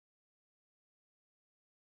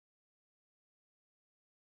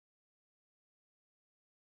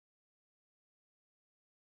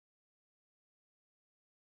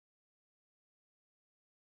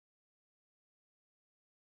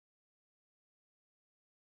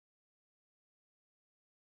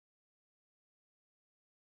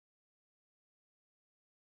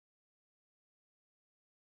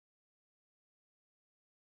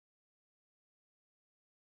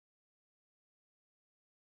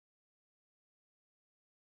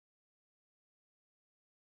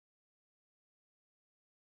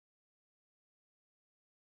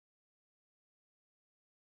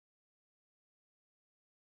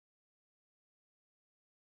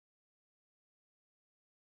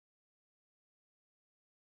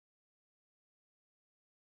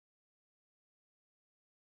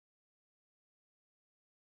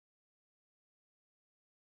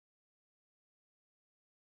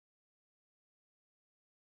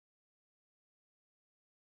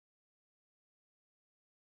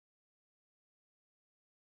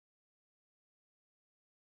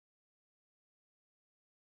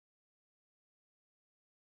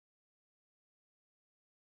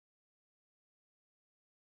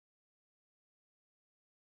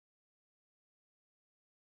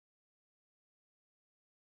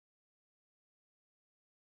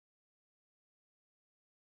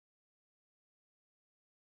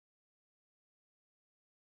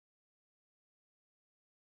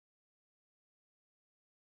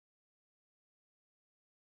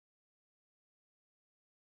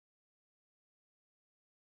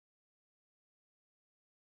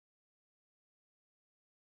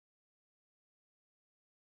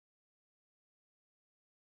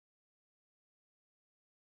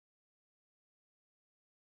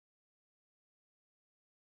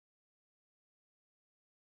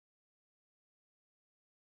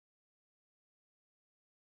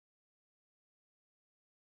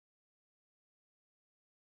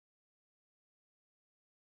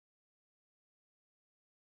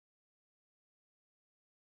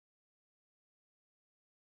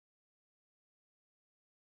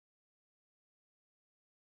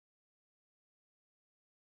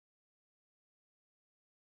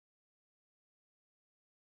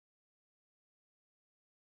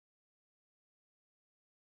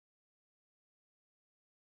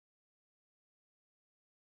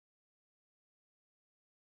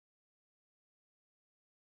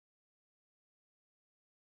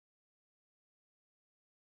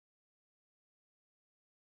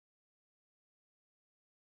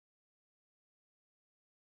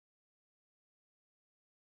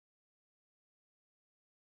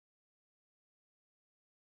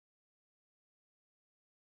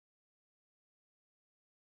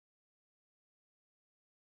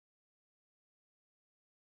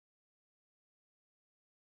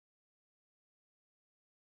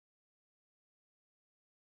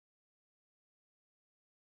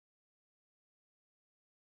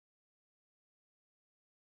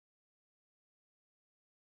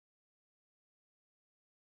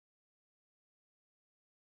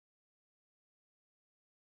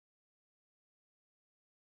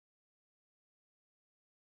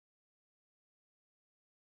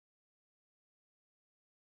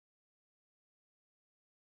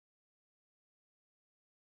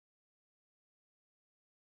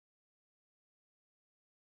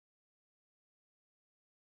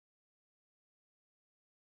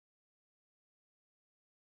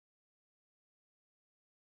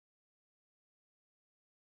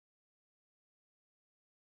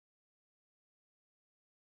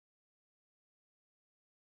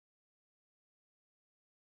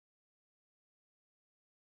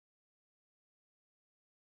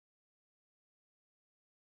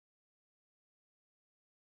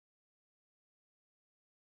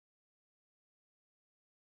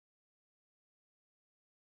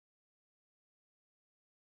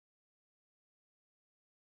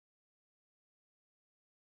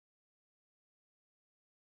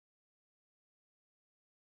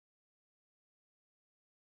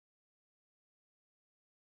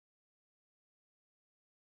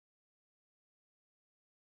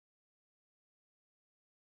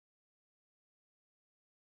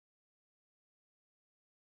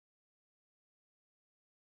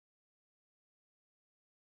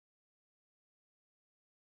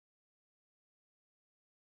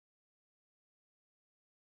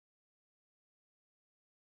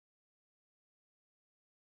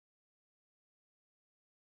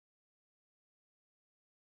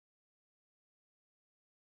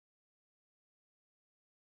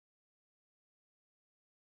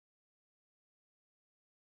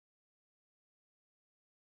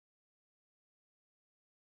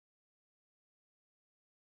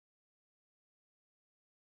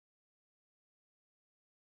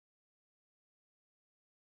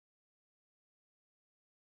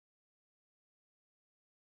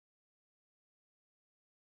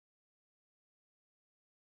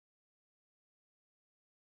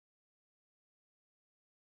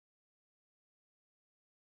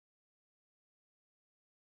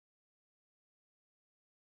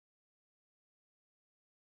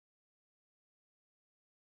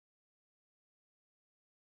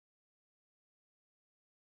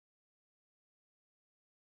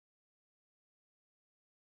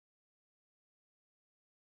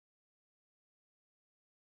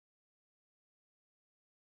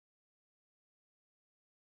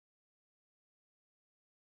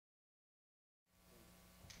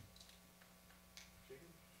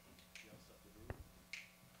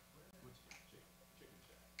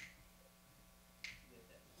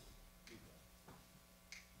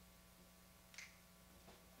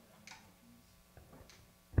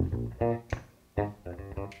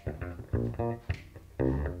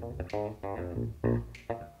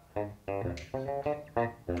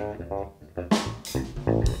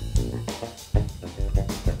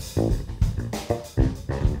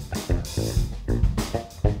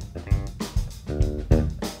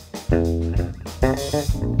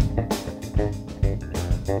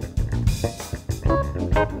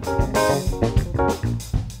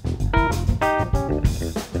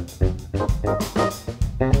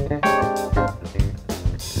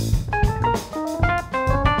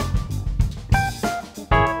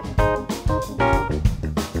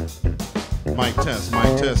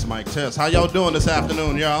clarinetist. How y'all doing this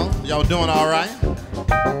afternoon, y'all? Y'all doing all right?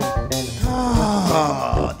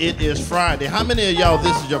 It is Friday. How many of y'all,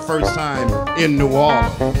 this is your first time in New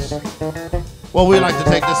Orleans? Well, we'd like to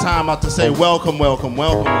take this time out to say welcome, welcome,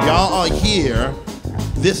 welcome. Y'all are here.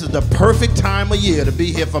 This is the perfect time of year to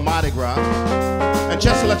be here for Mardi Gras. And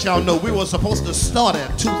just to let y'all know, we were supposed to start at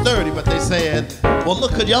 2:30, but they said, well,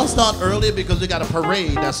 look, could y'all start earlier because we got a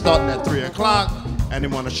parade that's starting at 3 o'clock, and they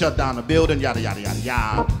want to shut down the building, yada, yada, yada,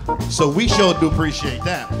 yada. So we sure do appreciate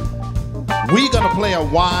that. We're going to play a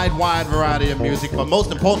wide variety of music, but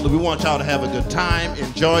most importantly, we want y'all to have a good time,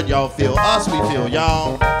 enjoy it. Y'all feel us, we feel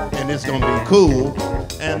y'all, and it's going to be cool.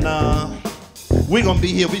 And we're going to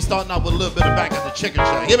be here. We starting out with a little bit of Back at the Chicken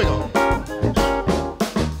Shack. Here we go.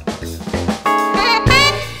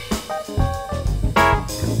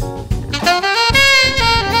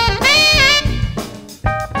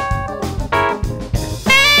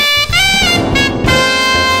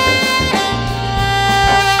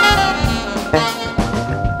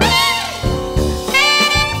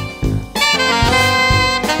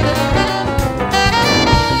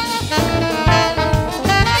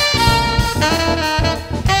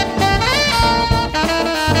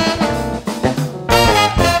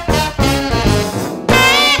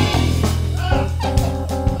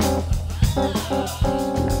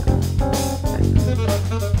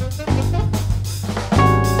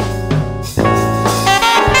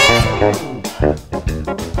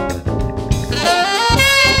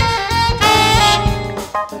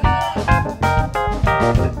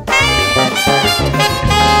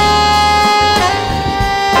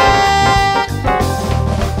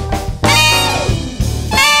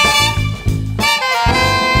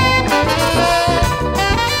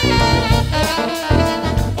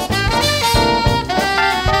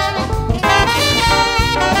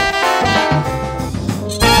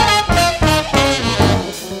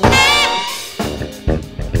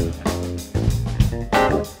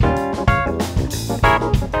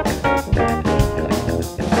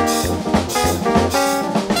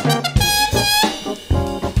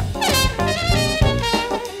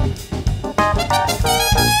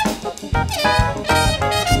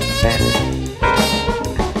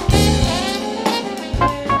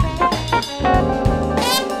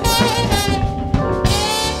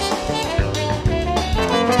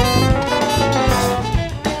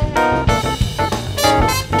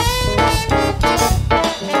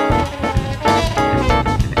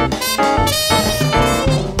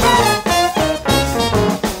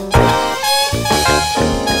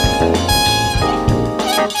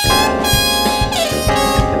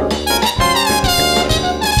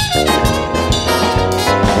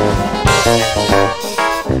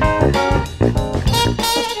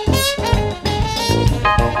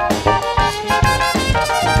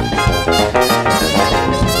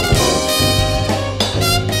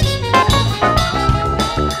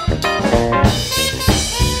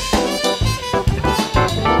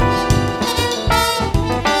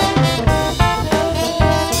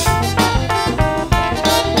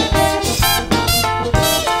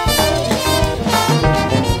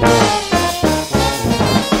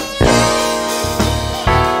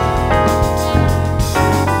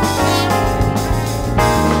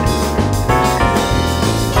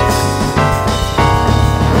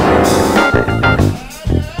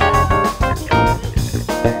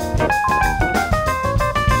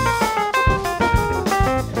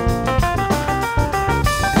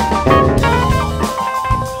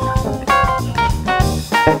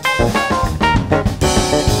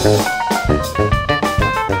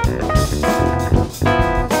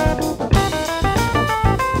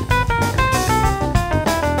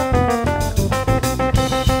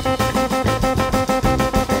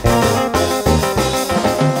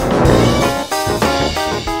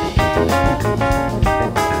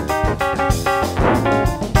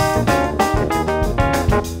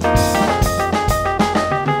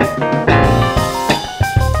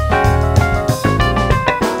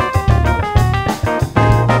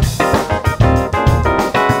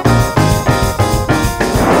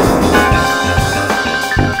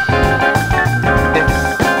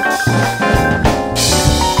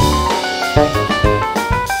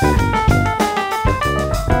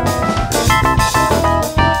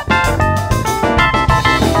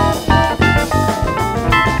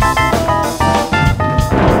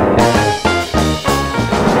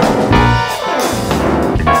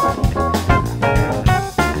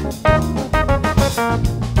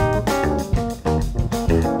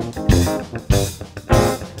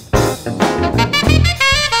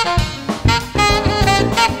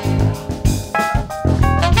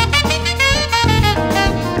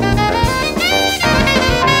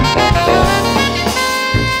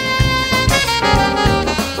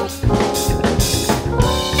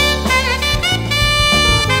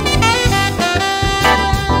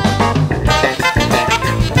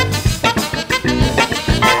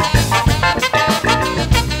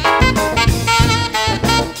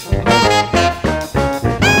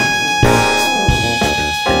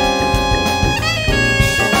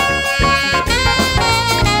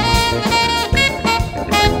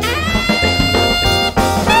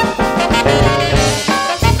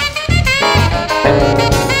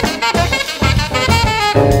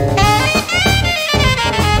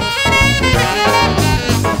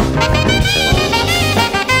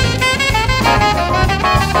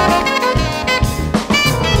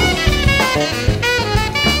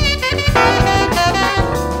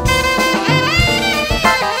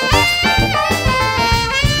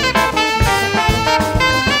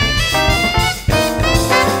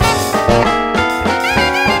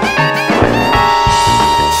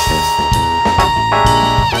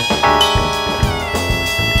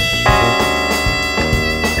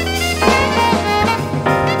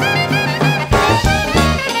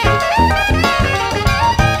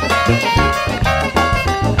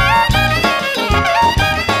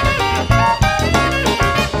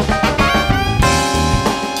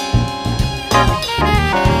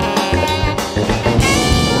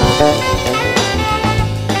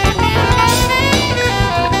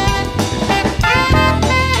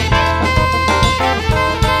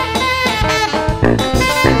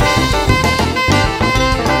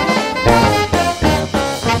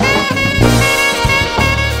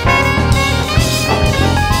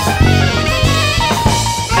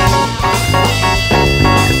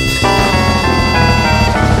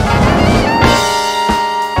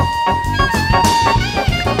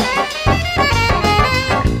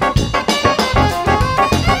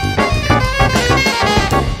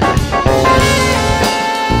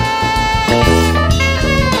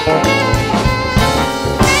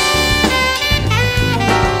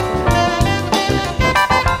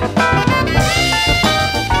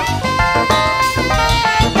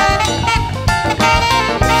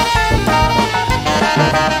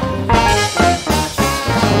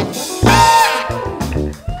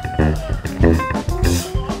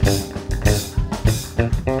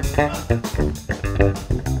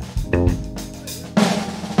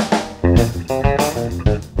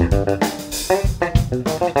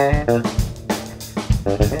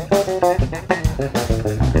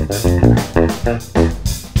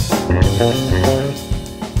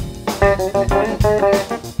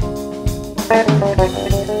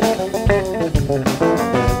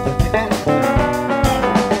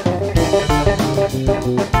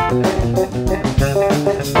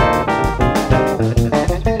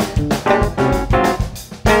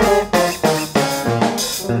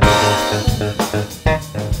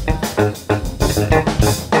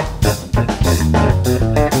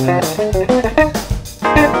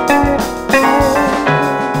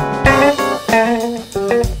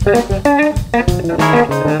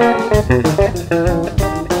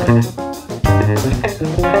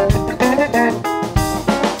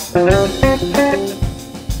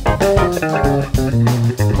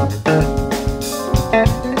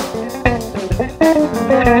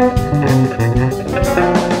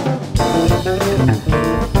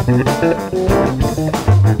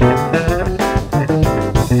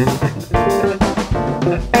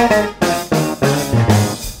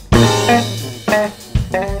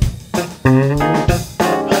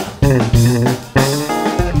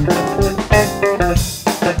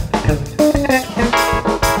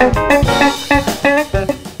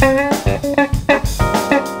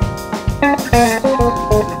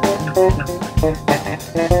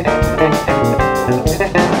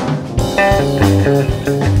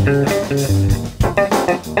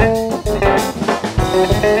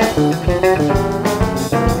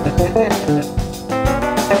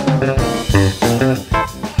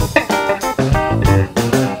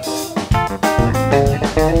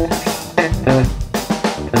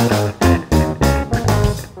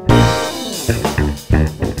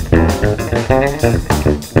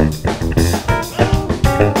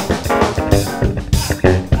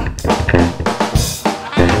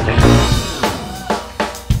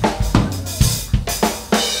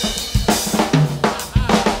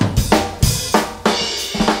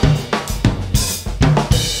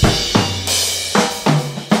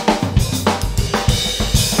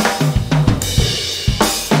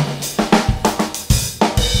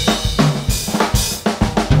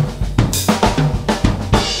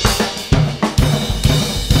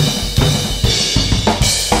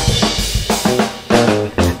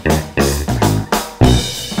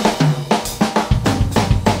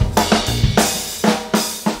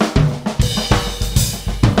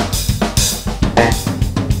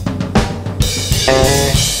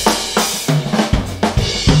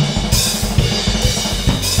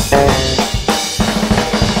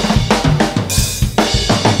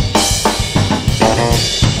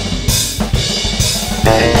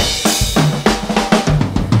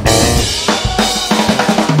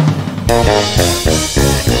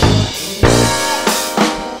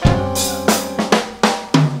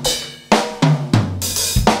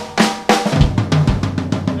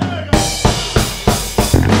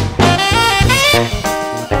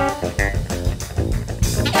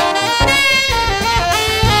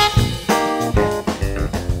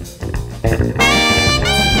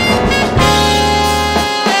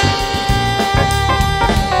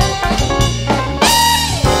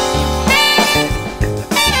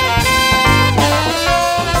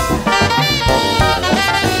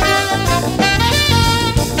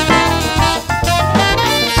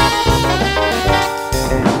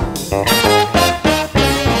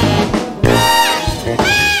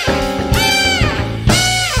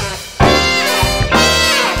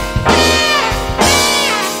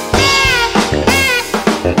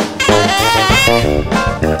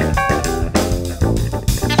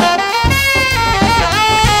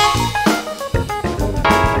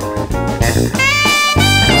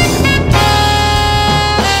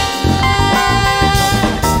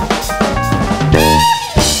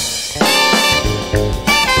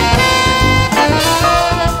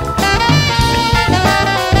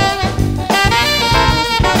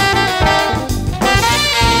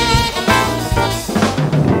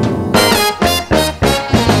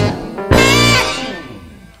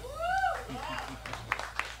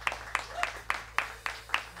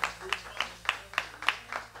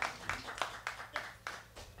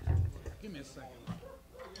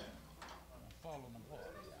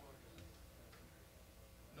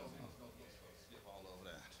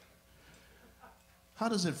 How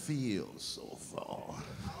does it feel so far?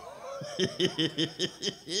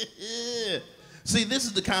 See, this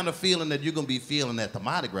is the kind of feeling that you're going to be feeling at the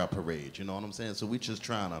Mardi Gras parade, you know what I'm saying? So we're just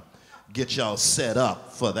trying to get y'all set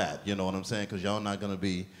up for that, you know what I'm saying? Because y'all not going to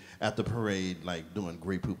be at the parade like doing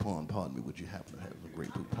Grey Poupon. Pardon me, would you happen to have a Grey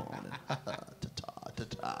Poupon? Ta-ta,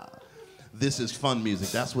 ta-ta. This is fun music.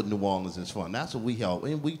 That's what New Orleans is fun. That's what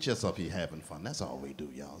we just up here having fun. That's all we do,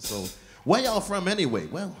 y'all. So where y'all from anyway?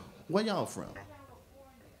 Well, where y'all from?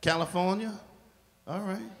 California? All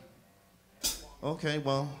right. Okay,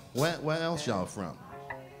 well, where else y'all from?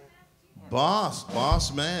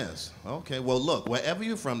 Boss, Mass. Okay, well, look, wherever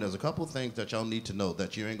you're from, there's a couple of things that y'all need to know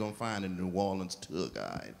that you ain't gonna find in the New Orleans tour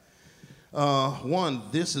guide. One,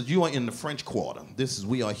 you are in the French Quarter.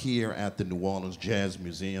 We are here at the New Orleans Jazz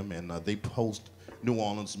Museum, and they post New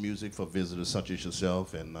Orleans music for visitors such as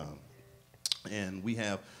yourself, and we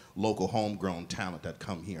have local homegrown talent that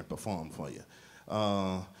come here and perform for you.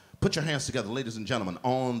 Put your hands together, ladies and gentlemen,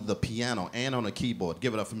 on the piano and on the keyboard.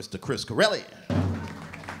 Give it up for Mr. Chris Corelli.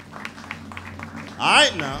 All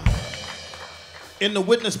right, now. In the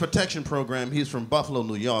Witness Protection Program, he's from Buffalo,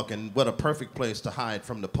 New York, and what a perfect place to hide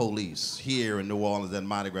from the police here in New Orleans at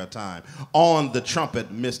Mardi Gras time. On the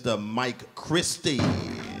trumpet, Mr. Mike Christie.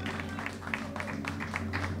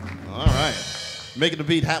 All right. Making the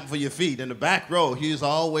beat happen for your feet. In the back row, he's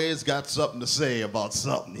always got something to say about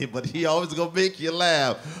something, but he always gonna make you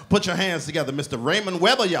laugh. Put your hands together, Mr. Raymond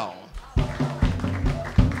Weber, y'all.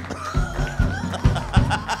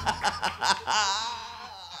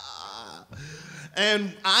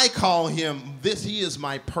 And I call him, he is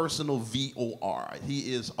my personal VOR.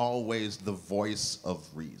 He is always the voice of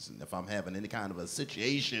reason. If I'm having any kind of a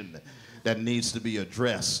situation that needs to be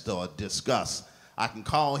addressed or discussed, I can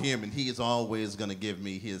call him and he is always gonna give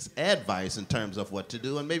me his advice in terms of what to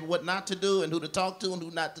do and maybe what not to do and who to talk to and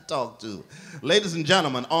who not to talk to. Ladies and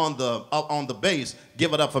gentlemen, on the bass,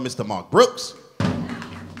 give it up for Mr. Mark Brooks.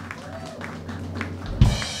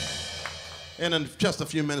 And in just a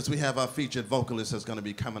few minutes, we have our featured vocalist that's going to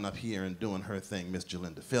be coming up here and doing her thing, Miss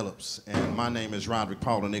Jalinda Phillips. And my name is Roderick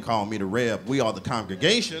Paulin. They call me the Reb. We are the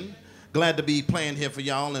congregation. Glad to be playing here for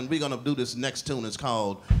y'all. And we're going to do this next tune. It's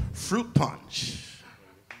called Fruit Punch.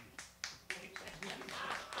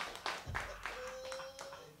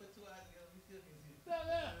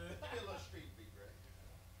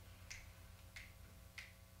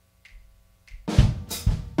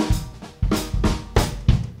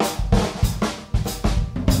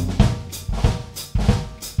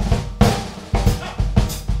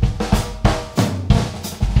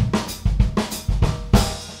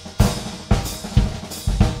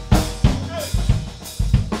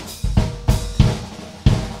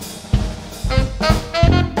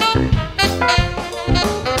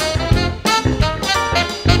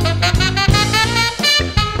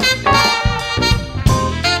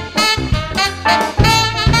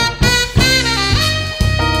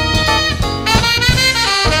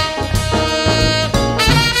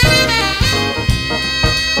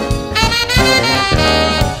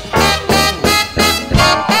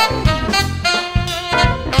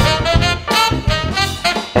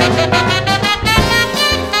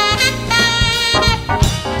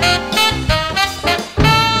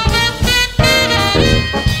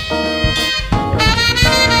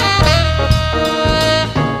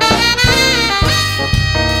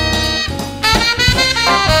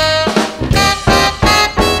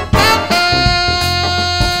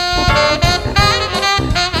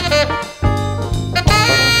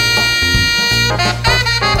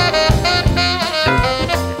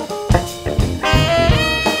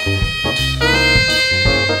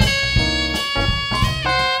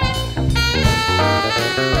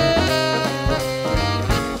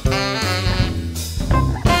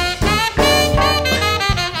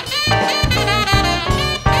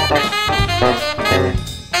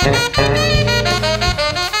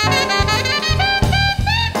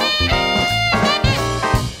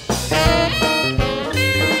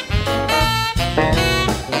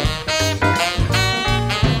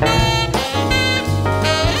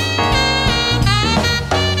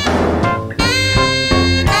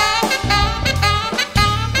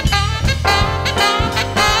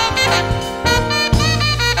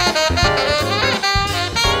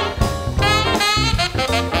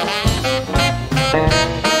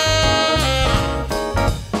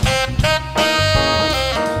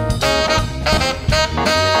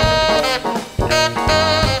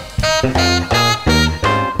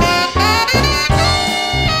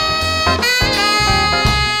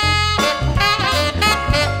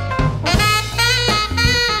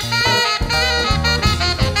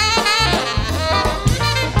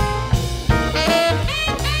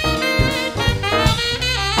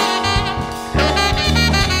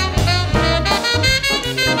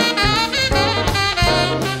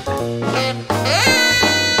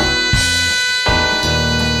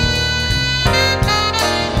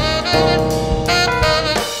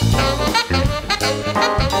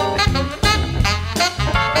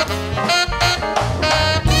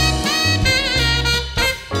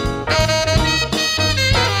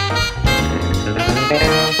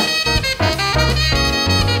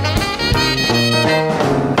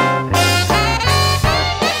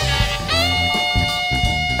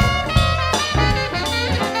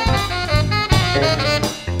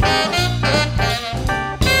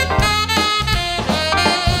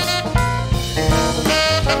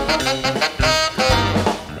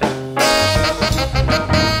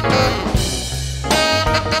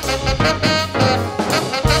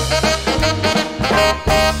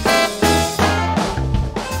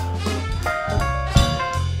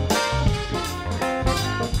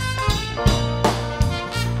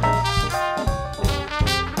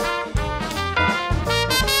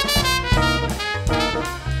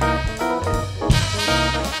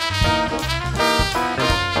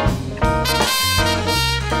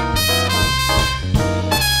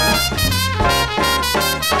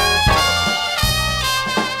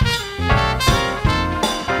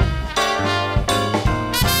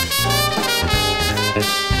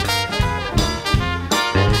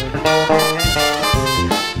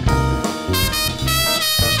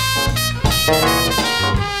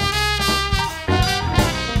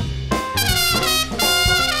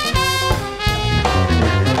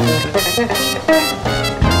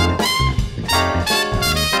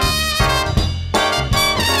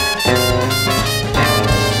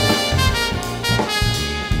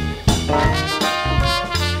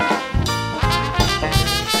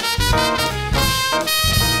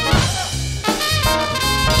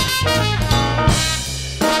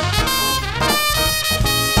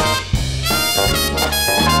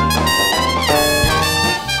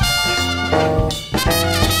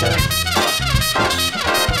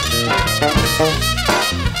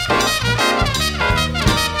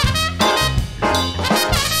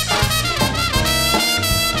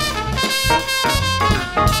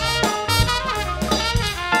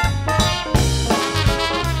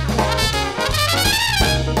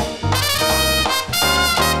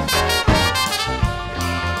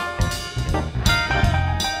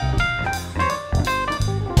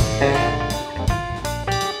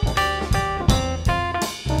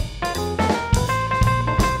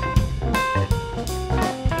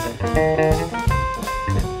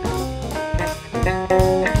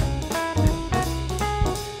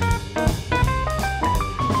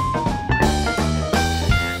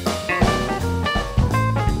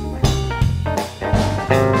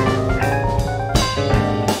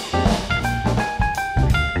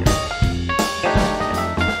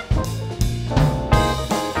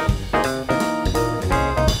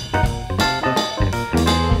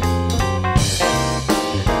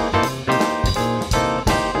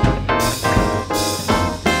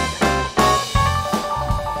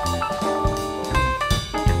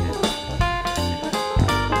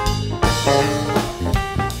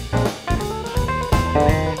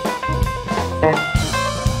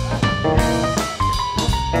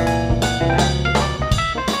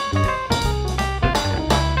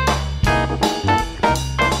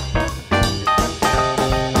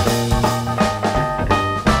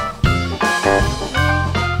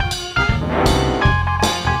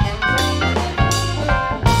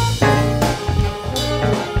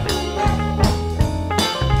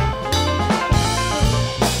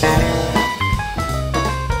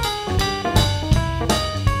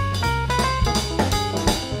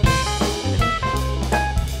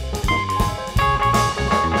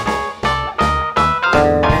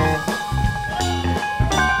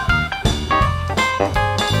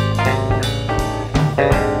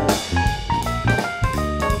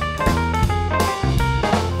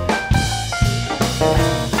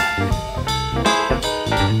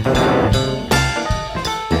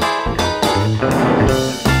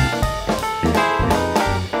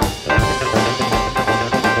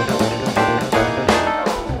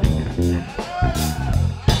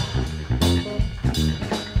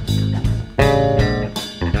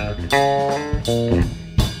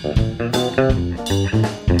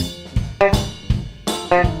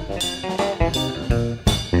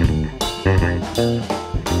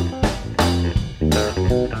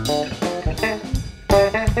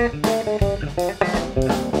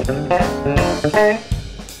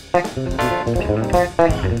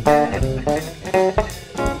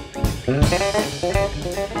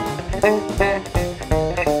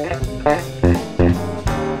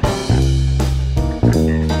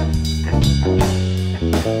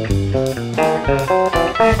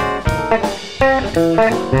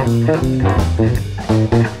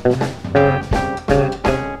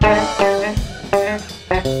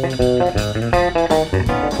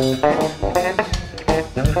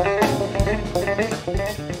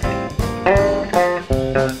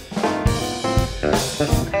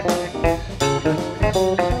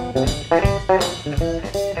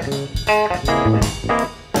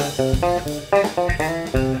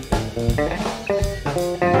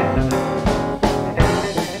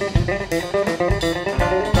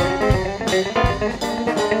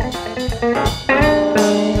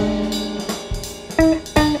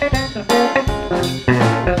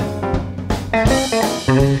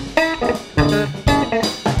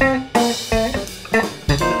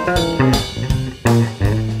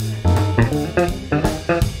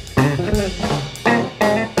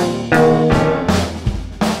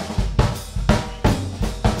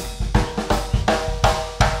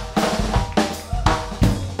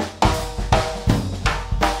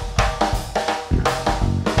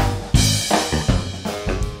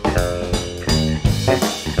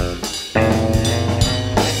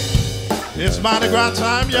 It's Mardi Gras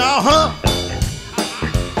time, y'all, huh?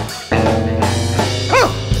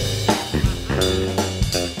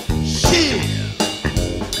 Shit.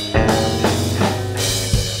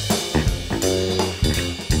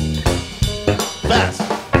 Fast.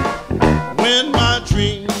 When my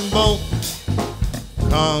dreamboat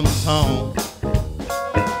comes home,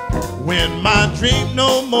 when my dream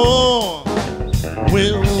no more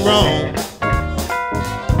will roam,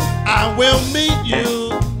 I will meet you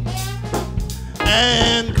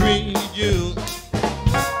and greet you,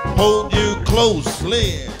 hold you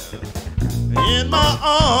closely in my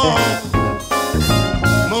arms.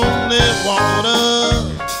 Moonlit water,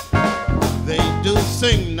 they do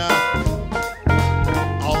sing now.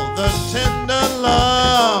 All the tender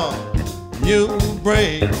love you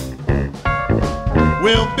bring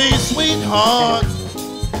will be sweethearts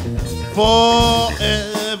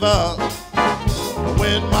forever.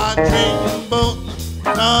 When my dreamboat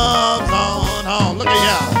comes on home, look at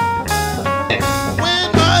y'all.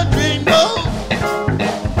 When my dreamboat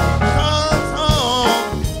comes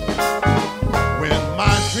home, when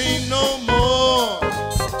my dream no more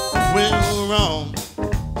will roam,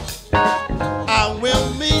 I will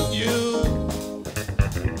meet you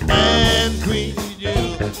and greet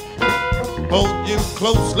you, hold you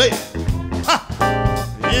closely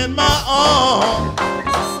in my arms.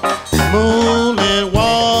 Moonlit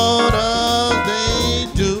water, they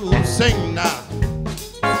do sing now.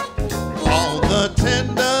 All the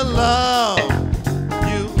tender love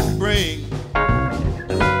you bring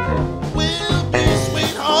will be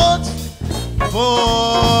sweethearts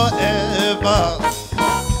forever.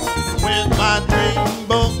 When my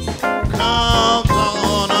dreamboat comes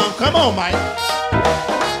on, come on, Mike.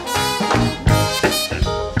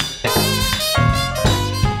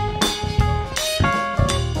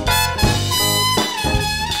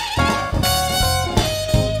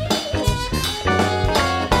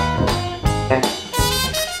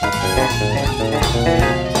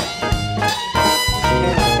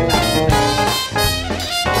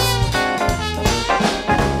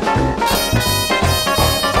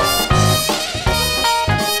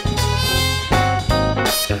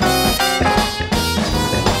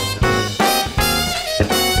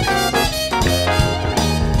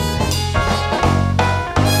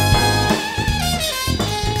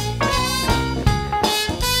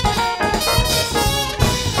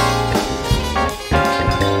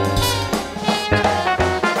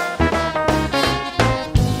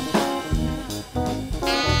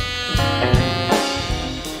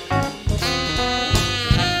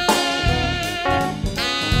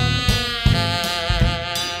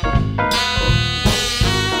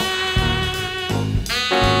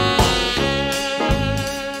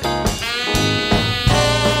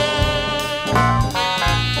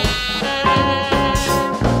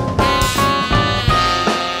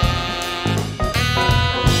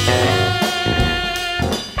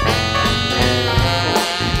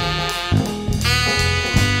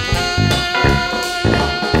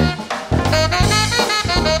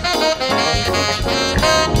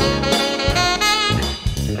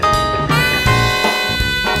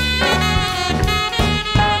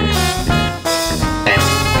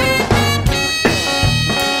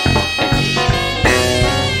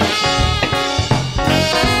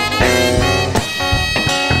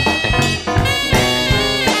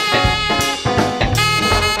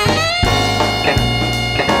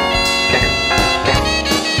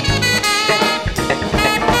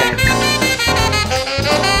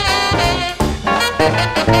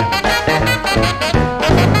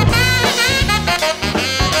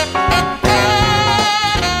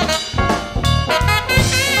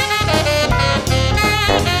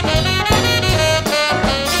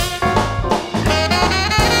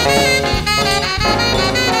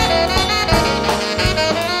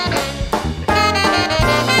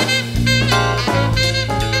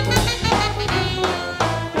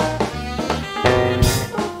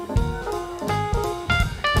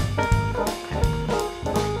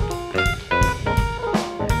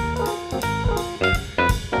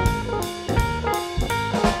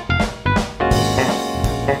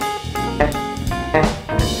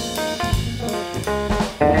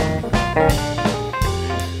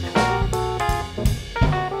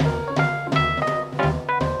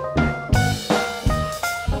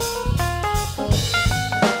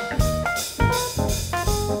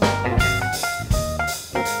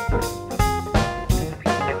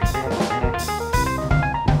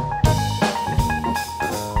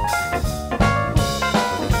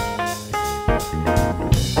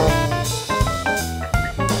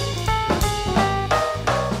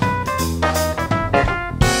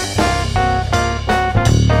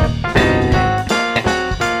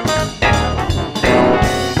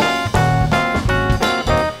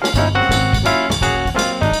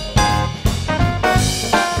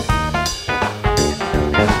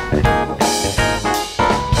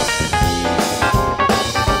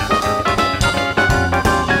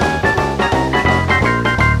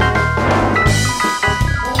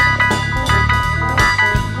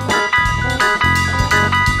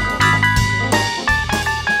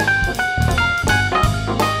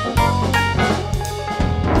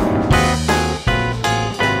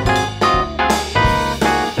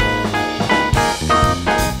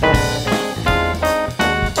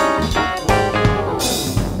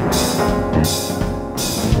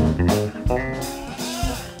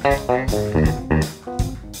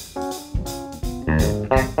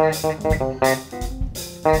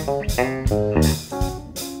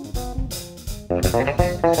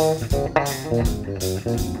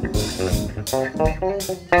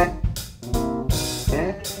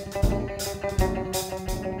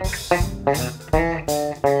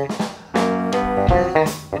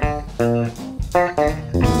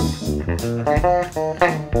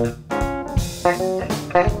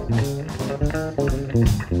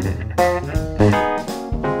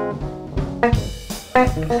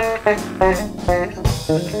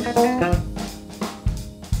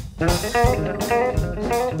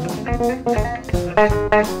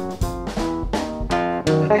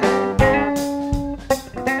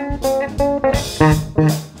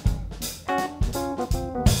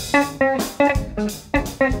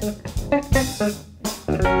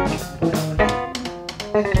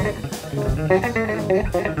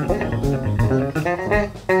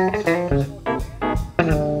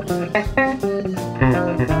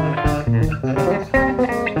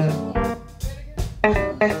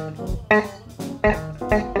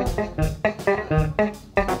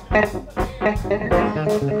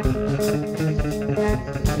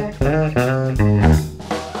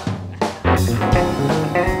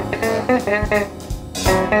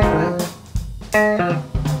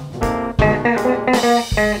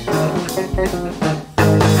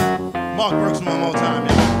 Mark works one more time.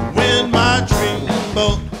 Yeah. When my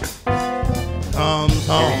dreamboat comes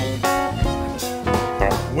home,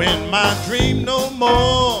 when my dream no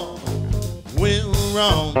more will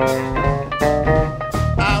roam,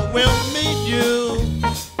 I will meet you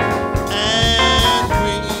and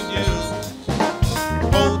greet you,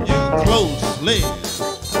 hold you closely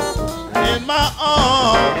in my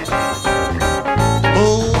arms.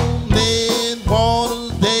 Moonlit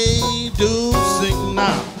waters, they do sing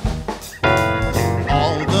now.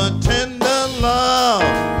 All the tender love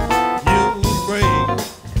you bring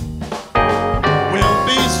will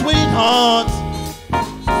be sweethearts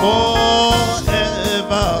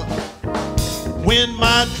forever. When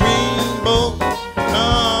my dreamboat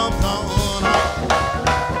comes on home.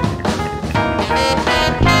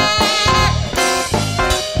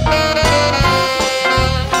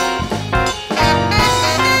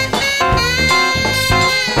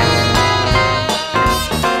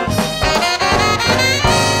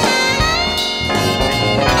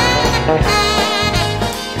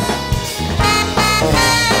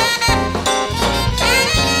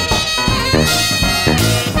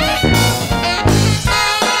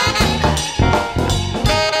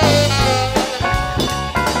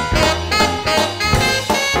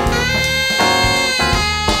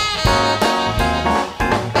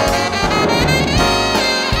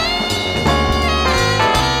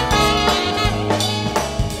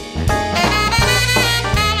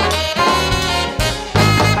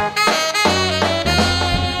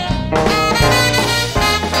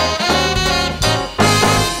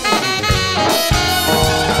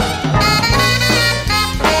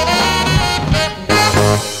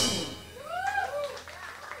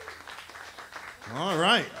 All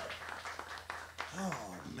right. Oh,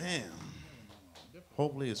 man.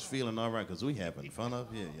 Hopefully it's feeling all right because we having fun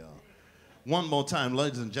up here, y'all. One more time,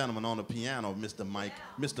 ladies and gentlemen, on the piano,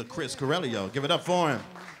 Mr. Chris Corelli, y'all. Give it up for him.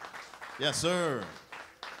 Yes, sir.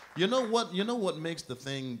 You know what makes the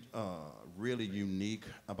thing really unique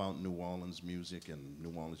about New Orleans music and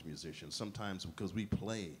New Orleans musicians? Sometimes because we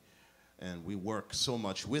play and we work so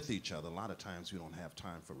much with each other, a lot of times we don't have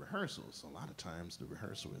time for rehearsals. A lot of times the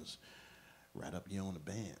rehearsal is right up here on the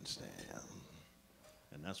bandstand.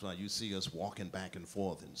 And that's why you see us walking back and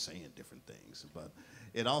forth and saying different things. But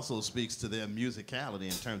it also speaks to their musicality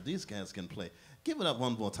in terms these guys can play. Give it up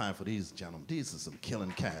one more time for these gentlemen. These are some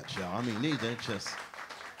killing cats, y'all. I mean, they're just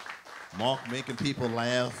Mark making people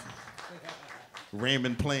laugh.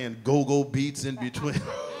 Raymond playing go-go beats in between.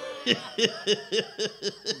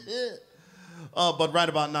 But right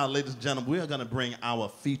about now, ladies and gentlemen, we are going to bring our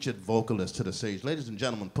featured vocalist to the stage. Ladies and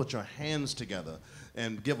gentlemen, put your hands together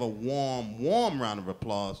and give a warm, warm round of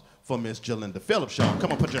applause for Miss Jalinda Phillips, y'all.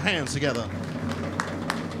 Come on, put your hands together.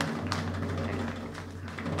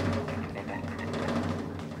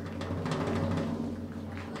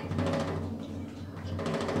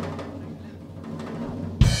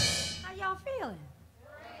 How y'all feeling?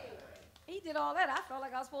 He did all that. I felt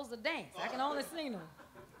like I was supposed to dance. I can only sing them.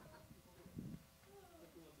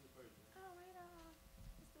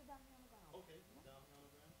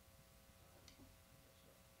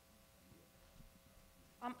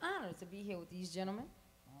 I'm honored to be here with these gentlemen.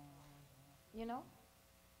 You know?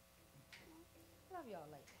 Love y'all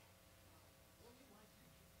ladies.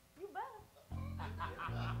 You better.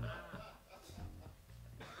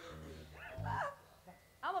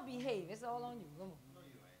 I'm It's all on you. Come on.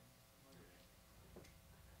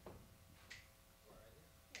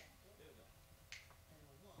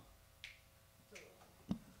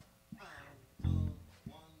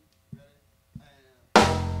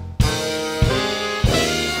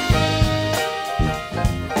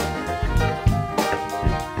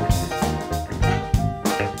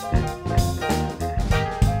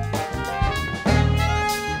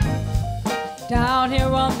 Down here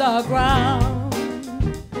on the ground,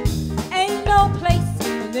 ain't no place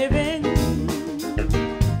for living.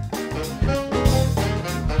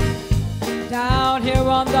 Down here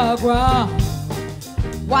on the ground,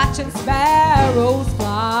 watching sparrows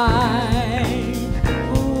fly.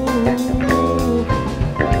 Ooh,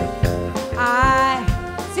 I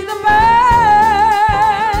see the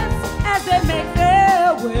birds as they make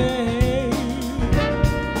their way,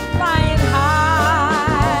 flying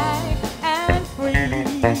high and free.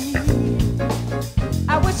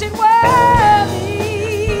 I wish it were me.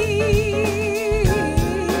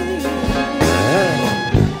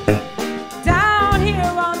 Down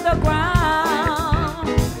here on the ground,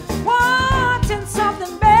 wanting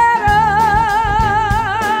something better.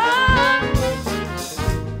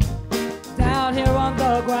 Down here on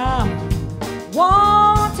the ground,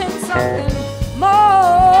 wanting something more.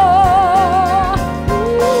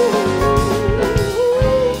 Ooh,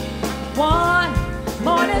 one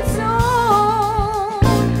morning soon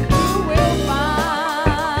you will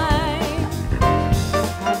find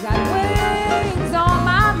I've got wings on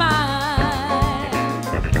my mind,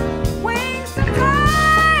 wings to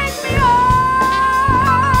take me on.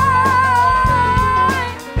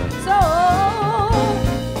 So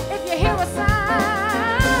if you hear a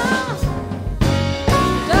sound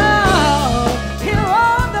down here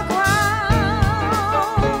on the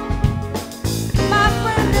ground, my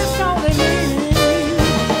friend, it's only me.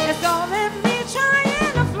 It's only me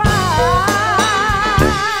trying to fly.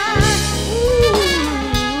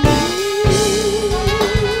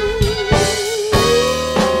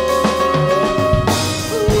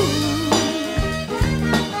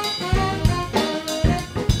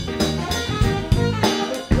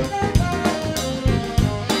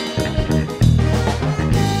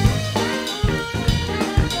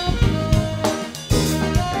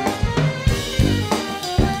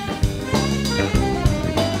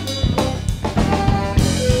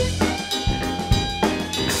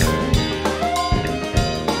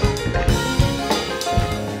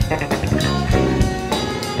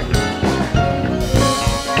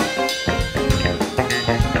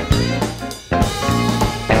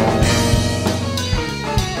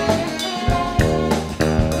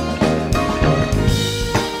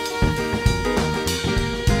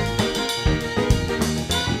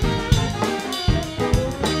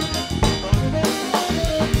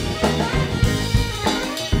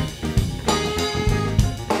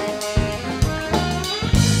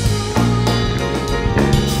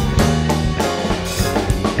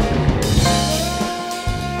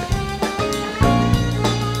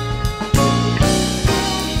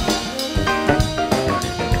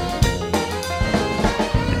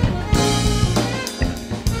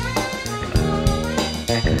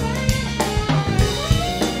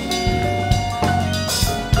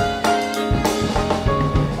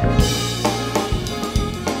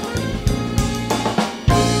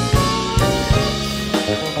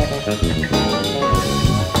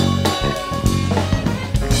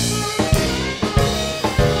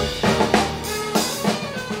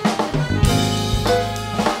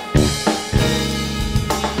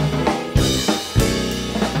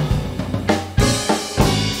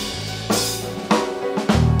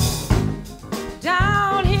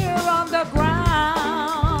 Down here on the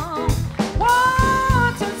ground,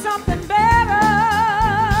 wanting something better.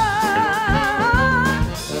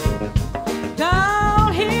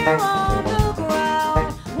 Down here on the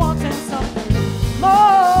ground, wanting something more.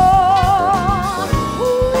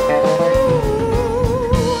 Ooh,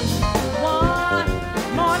 one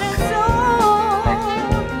morning soon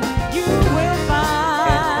you will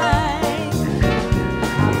find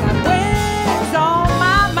I've got wings on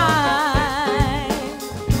my mind,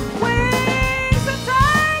 wings to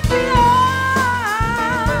take me on.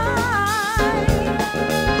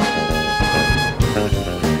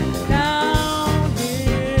 Down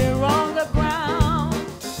here on the ground,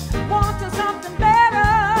 wanting something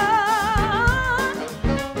better.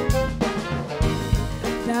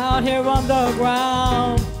 Down here on the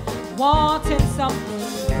ground, wanting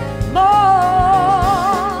something more.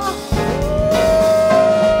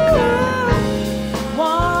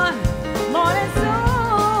 One morning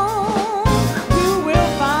soon you will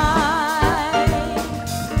find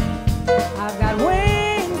I've got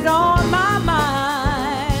wings on my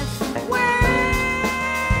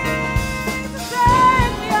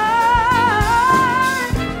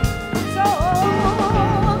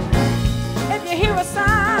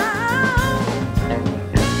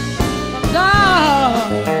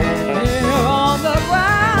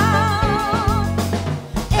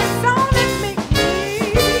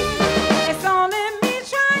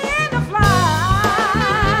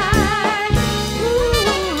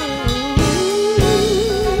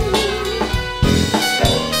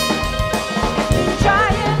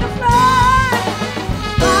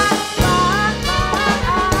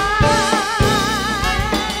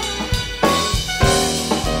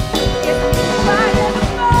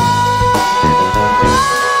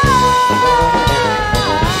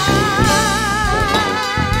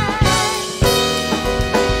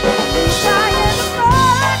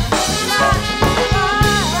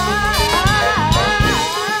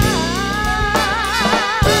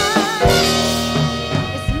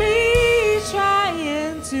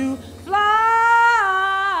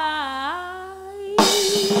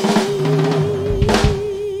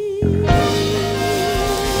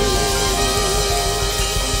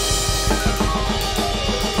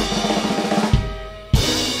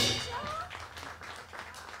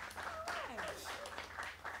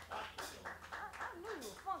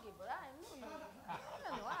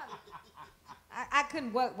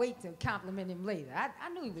couldn't wait to compliment him later. I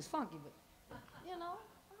knew he was funky, but, you know, all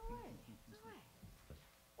right.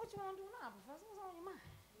 What you want to do now, Professor? What's on your mind?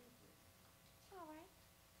 All right.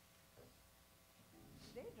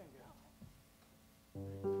 Daydream, girl.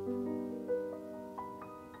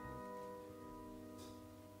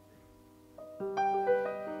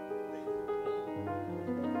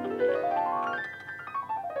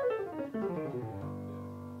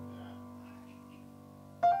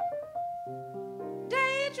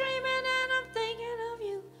 Daydreaming and I'm thinking of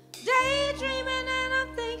you. Daydreaming and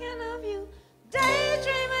I'm thinking of you.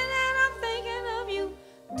 Daydreaming and I'm thinking of you.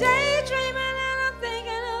 Daydreaming and I'm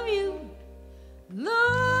thinking of you.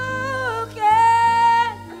 Look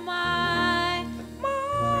at my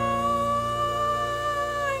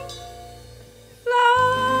mind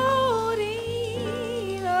floating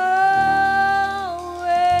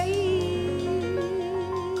away.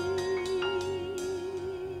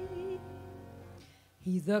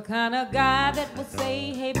 He's the kind of guy that would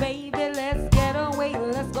say, hey baby, let's get away,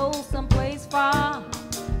 let's go someplace far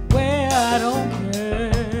where I don't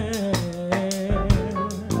care.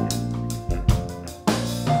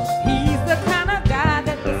 He's the kind of guy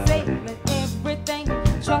that would say, let everything,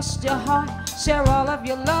 trust your heart, share all of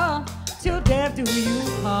your love, till death do you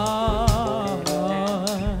part.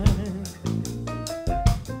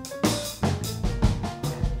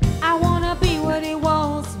 I wanna be what he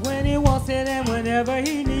wants, when he wants it, and whenever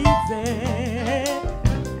he needs it.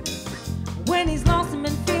 When he's lonesome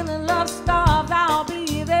and feeling love-starved, I'll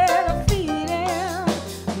be there to feed him,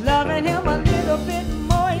 loving him a little bit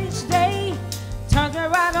more each day. Turns me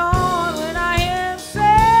right on when I hear him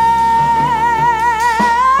say,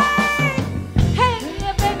 hey,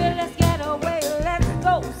 yeah, baby, let's get away, let's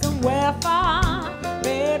go somewhere far.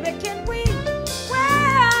 Baby, can we? Well, I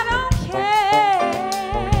don't care.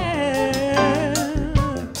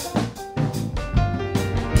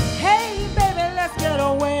 Hey, baby, let's get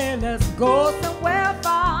away, let's go somewhere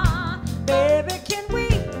far. Baby, can we?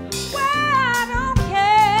 Well, I don't care.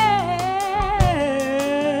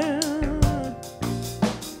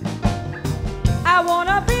 I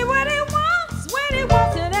wanna be what he wants, when he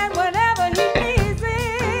wants it, and whenever he needs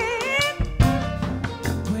it.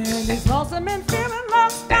 When he's lonesome and feeling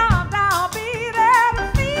love-starved, I'll be there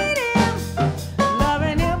to feed him,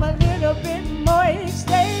 loving him a little bit more each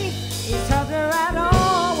day. He turns me right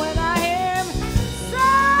on when I hear him say,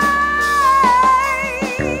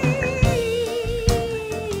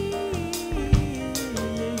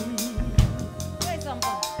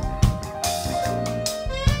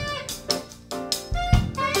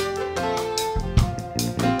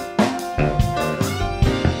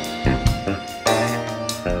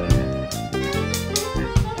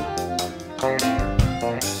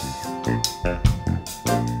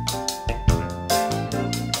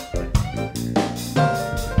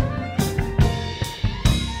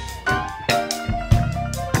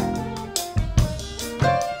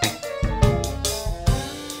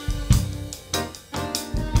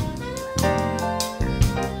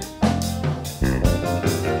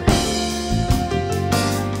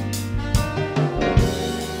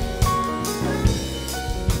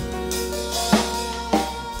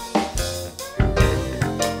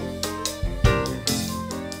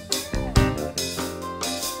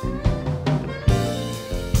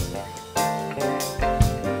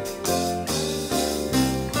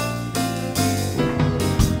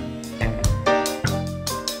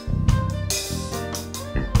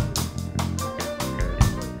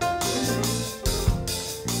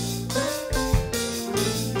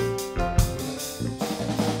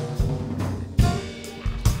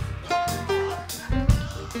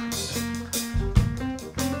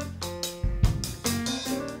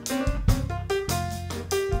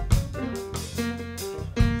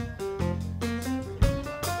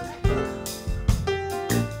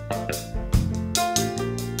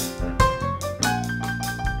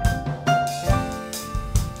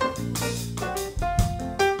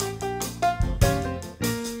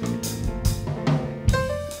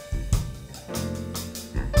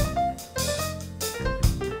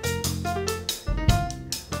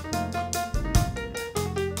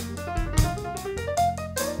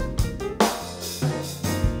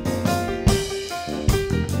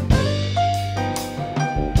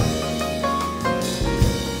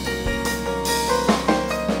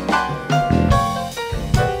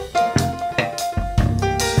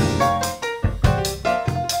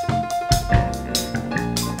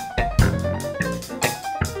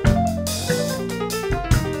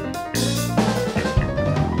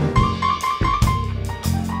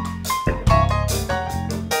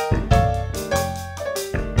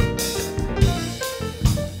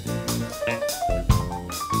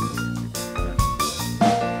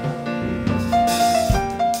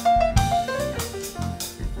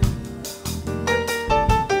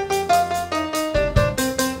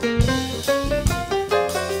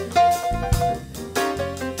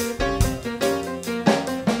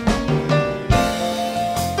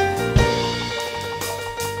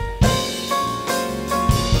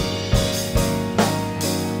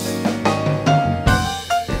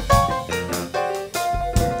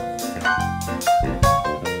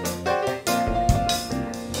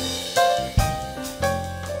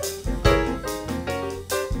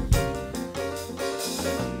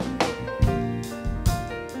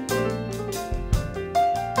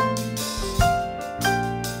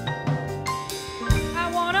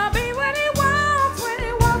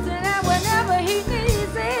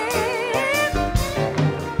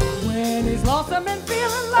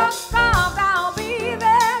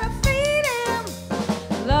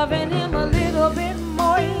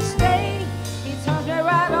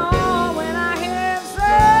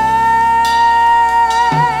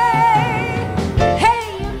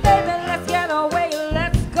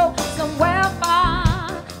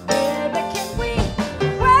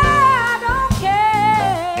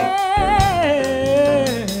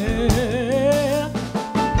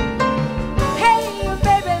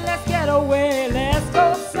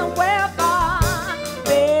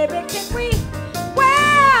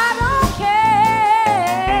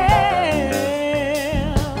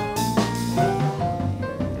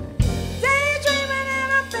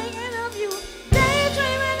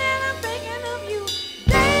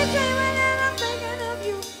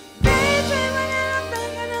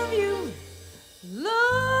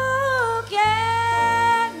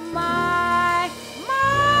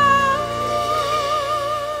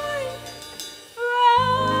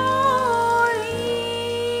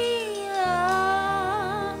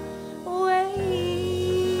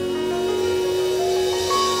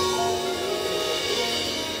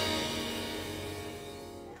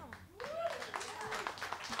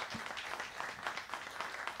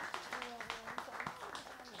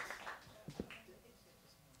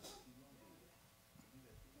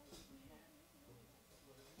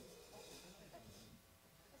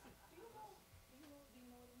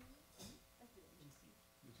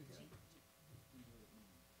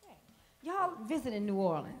 visiting New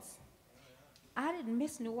Orleans. I didn't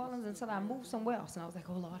miss New Orleans until I moved somewhere else. And I was like,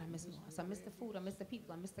 oh, Lord, I miss New Orleans. I miss the food. I miss the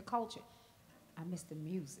people. I miss the culture. I miss the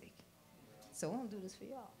music. So I'm going to do this for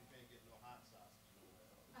y'all.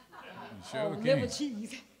 You sure can. Liver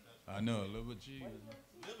cheese. I know, liver cheese. You never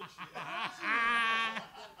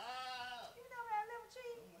had liver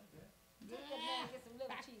cheese? Take that man, get some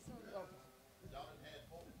liver cheese soon as you open.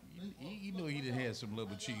 You know he done had some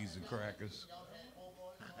liver cheese and crackers. Yeah.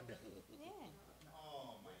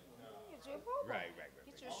 Get your boo-boo. Right.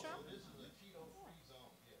 Get your shrimp. This is a keto-free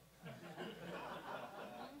zone. Yeah.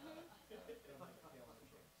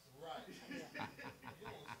 Right. You don't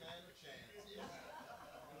stand a chance. Yeah.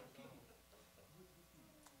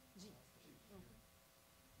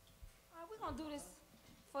 We're going to do this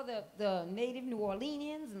for the native New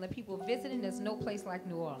Orleanians and the people visiting. There's no place like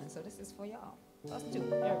New Orleans, so this is for y'all. Let's do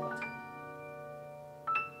it, everybody.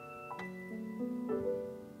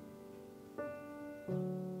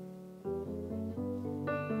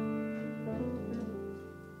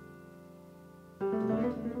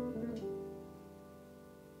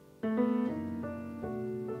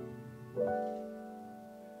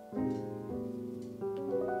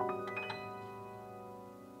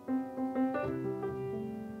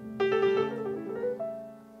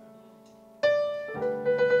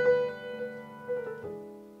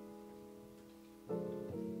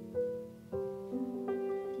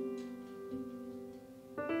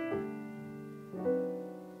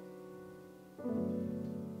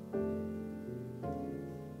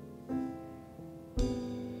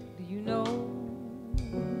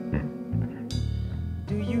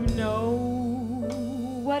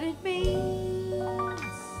 What it means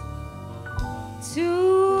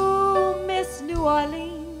to miss New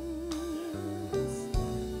Orleans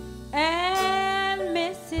and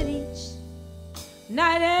miss it each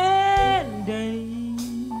night and day.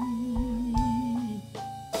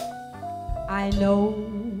 I know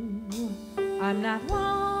I'm not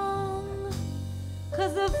wrong,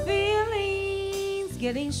 'cause the feeling's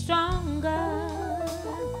getting stronger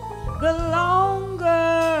the longer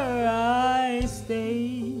I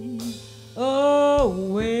stay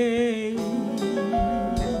away.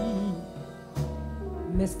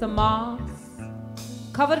 Mr. Moss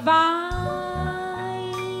covered vines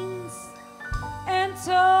and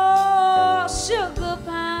tall sugar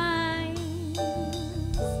pines,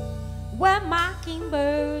 where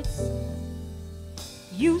mockingbirds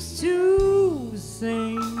used to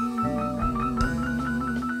sing,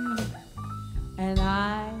 and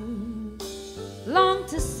I long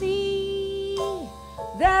to see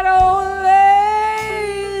that old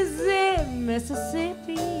lazy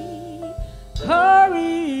Mississippi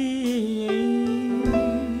hurrying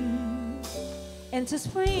into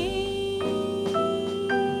spring.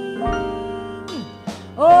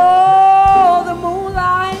 Oh, the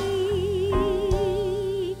moonlight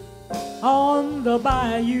on the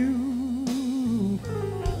bayou,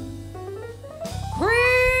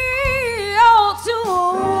 Creole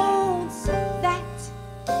tunes that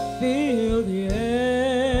fill the air.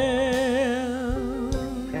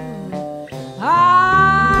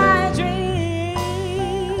 I dream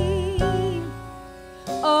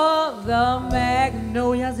of the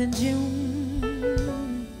magnolias in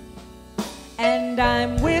June, and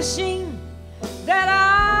I'm wishing that I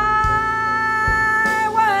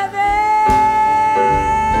were there.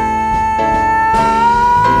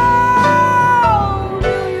 Oh,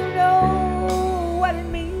 do you know what it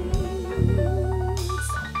means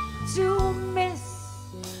to miss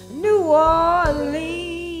New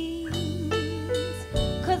Orleans?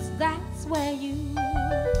 'Cause that's where you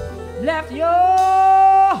left your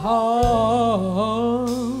home.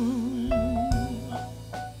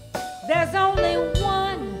 There's only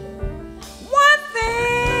one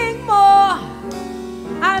thing more.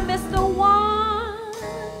 I miss the one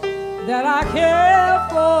that I care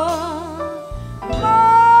for more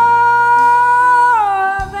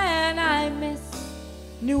than I miss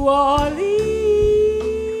New Orleans.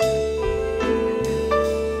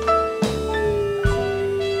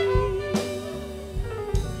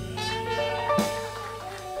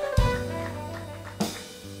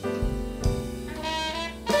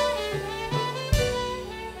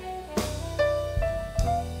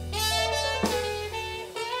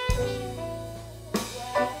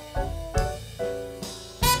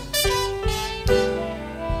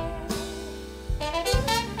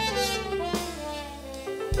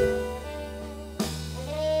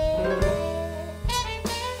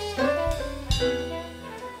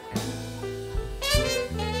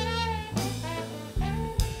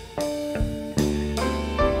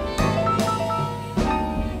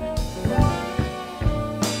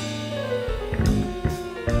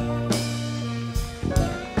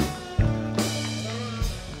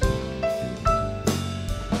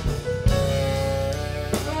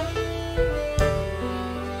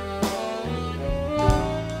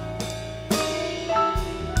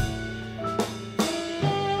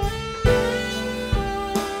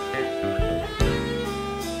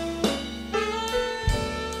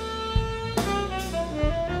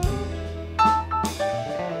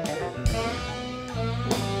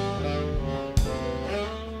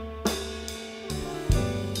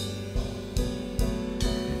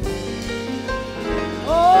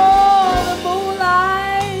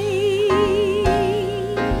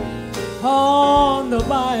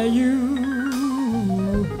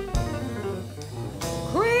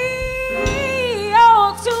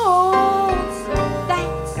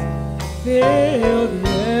 fill the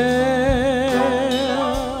air,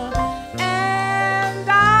 and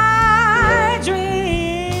I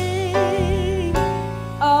dream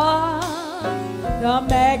of the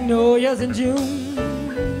magnolias in June,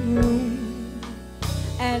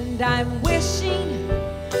 and I'm wishing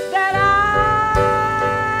that I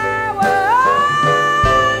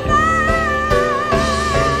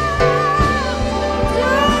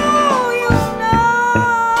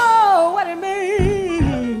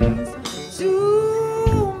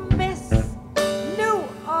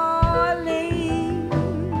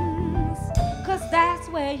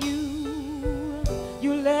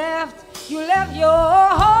your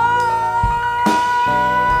heart.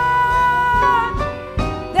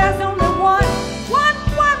 There's only one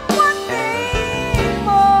thing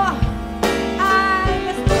more. I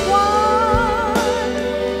miss the one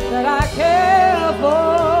that I care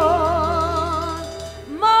for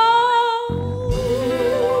most.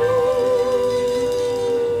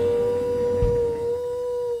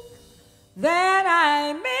 That I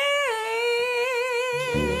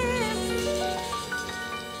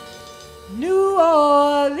New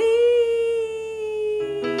Orleans,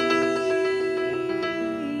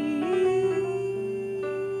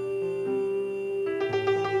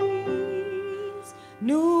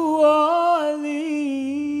 New Orleans.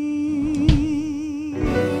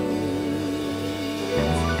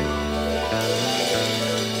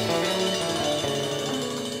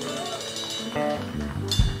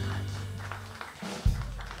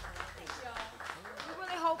 We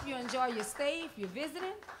really hope you enjoy your stay if you're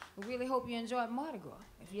visiting. We really hope you enjoyed Mardi Gras.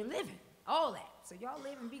 If you're living, all that. So y'all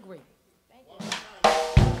live and be great. Thank you.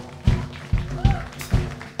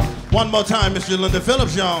 One more time, Mr. Linda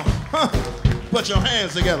Phillips, y'all. Huh. Put your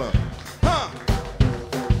hands together. Huh.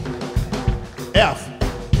 F.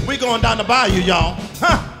 We going down the bayou, y'all.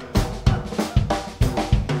 Huh.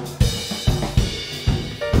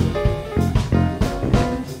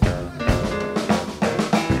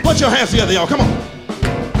 Put your hands together, y'all. Come on.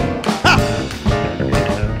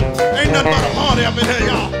 Ain't nothing but a party up in here,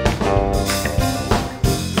 y'all.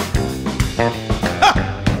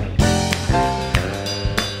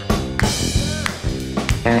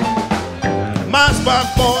 My spy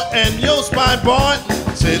boy and your spy boy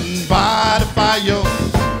sitting by the fire.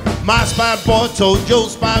 My spy boy told your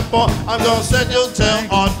spy boy, I'm gonna set your tail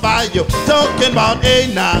on fire. Talking about hey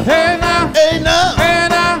now, hey now, hey now, hey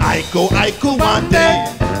now. I go one day.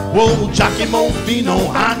 Whoa, Jackie Mofino,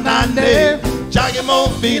 Hanane. Jackie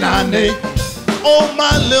Mofino, oh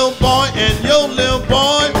my little boy and your little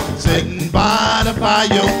boy sitting by the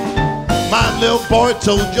fire. My little boy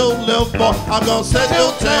told your little boy, I'm gonna set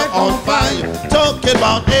your tail on fire. Talking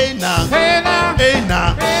about hey now, hey now, hey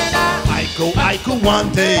now, hey now. I go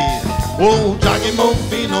one day. Oh, Jackie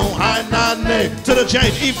Mofino, Hanane. To the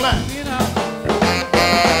change, E flat.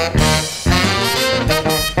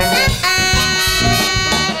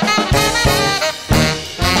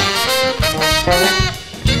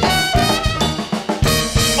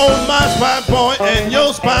 Oh, my spy boy and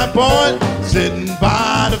your spy boy sitting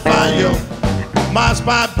by the fire. My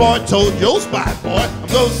spy boy told your spy boy, I'm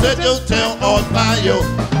gonna set your tail on fire.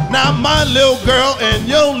 Now my little girl and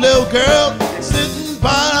your little girl sitting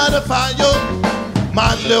by the fire.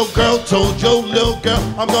 My little girl told your little girl,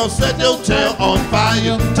 I'm gonna set your tail on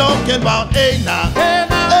fire. Talking about hey now, hey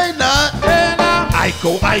now, hey now, hey now. I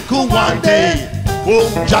go one day. Oh,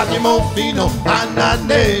 Jackie Mofino,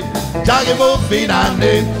 Hanane. Jackie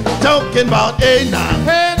Mofino, talking about hey now,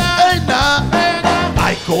 hey now, hey now, hey now.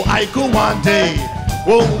 I go one day.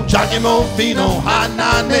 Oh, Jackie Mofino,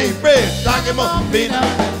 Hanane. Jackie Mofino.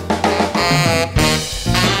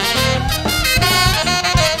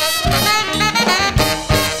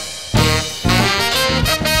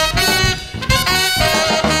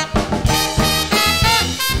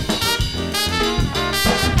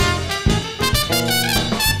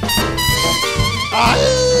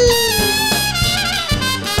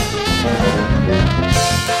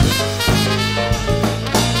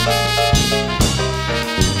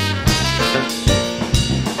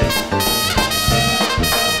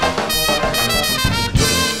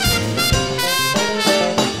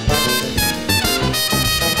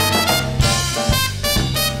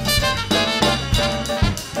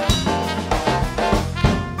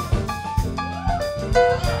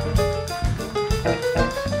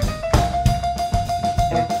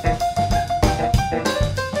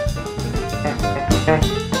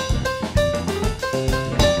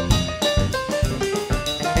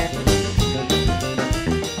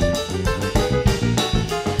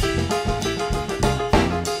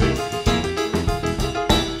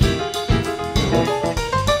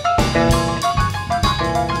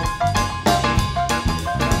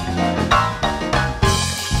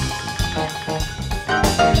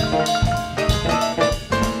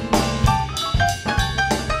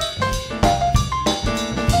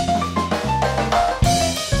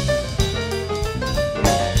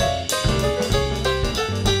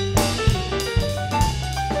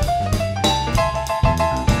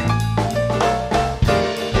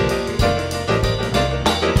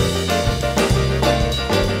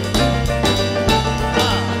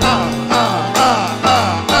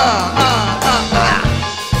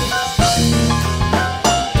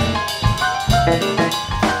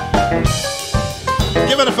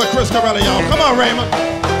 Corelli, y'all. Come on, Raymond.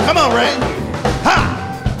 Come on, Ray. Ha!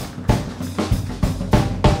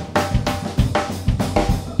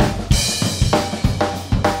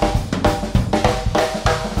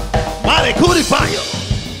 Mighty Cootie Fire.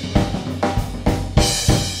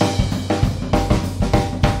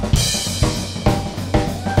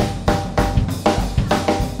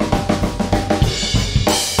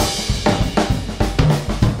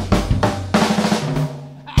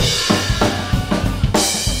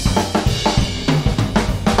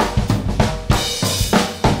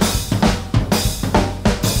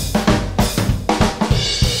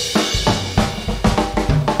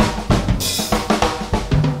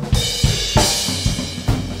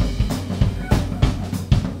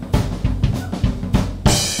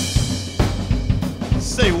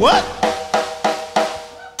 What?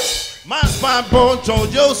 My spy boy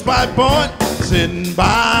told your spy boy sitting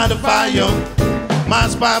by the fire. My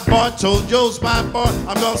spy boy told your spy boy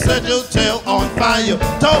I'm gonna set your tail on fire.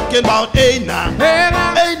 Talking about hey now,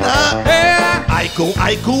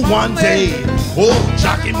 Iko one day. Oh,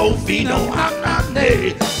 Jockey Mofino, I'm not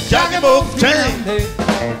day. Jockey Mofino.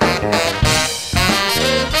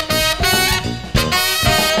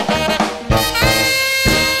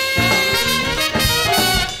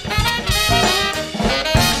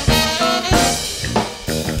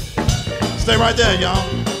 Stay right there, y'all.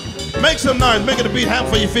 Make some noise. Make it a beat. Hand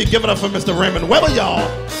for your feet. Give it up for Mr. Raymond Weber, y'all.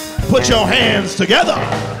 Put your hands together.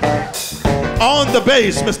 On the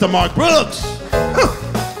bass, Mr. Mark Brooks.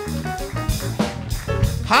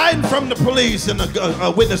 Hiding from the police in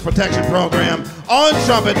the witness protection program. On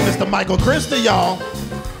trumpet, Mr. Michael Christie, y'all.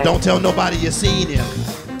 Don't tell nobody you seen him.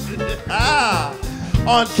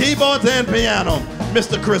 On keyboards and piano,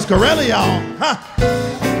 Mr. Chris Corelli, y'all.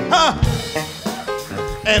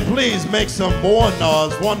 And please make some more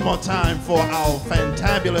noise one more time for our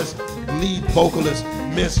fantabulous lead vocalist,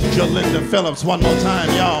 Miss Jalinda Phillips. One more time,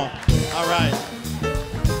 y'all. All right.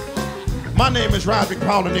 My name is Roderick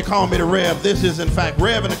Paulin. They call me the Rev. This is, in fact,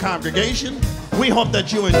 Rev in the congregation. We hope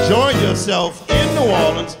that you enjoy yourself in New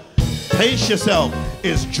Orleans. Pace yourself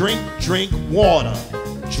is drink, drink water.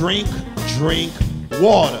 Drink, drink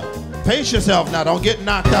water. Pace yourself now. Don't get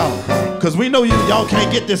knocked out. Because we know y'all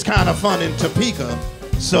can't get this kind of fun in Topeka.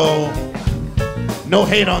 So, no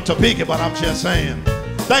hate on Topeka, but I'm just saying.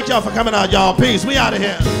 Thank y'all for coming out, y'all. Peace. We out of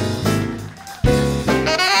here.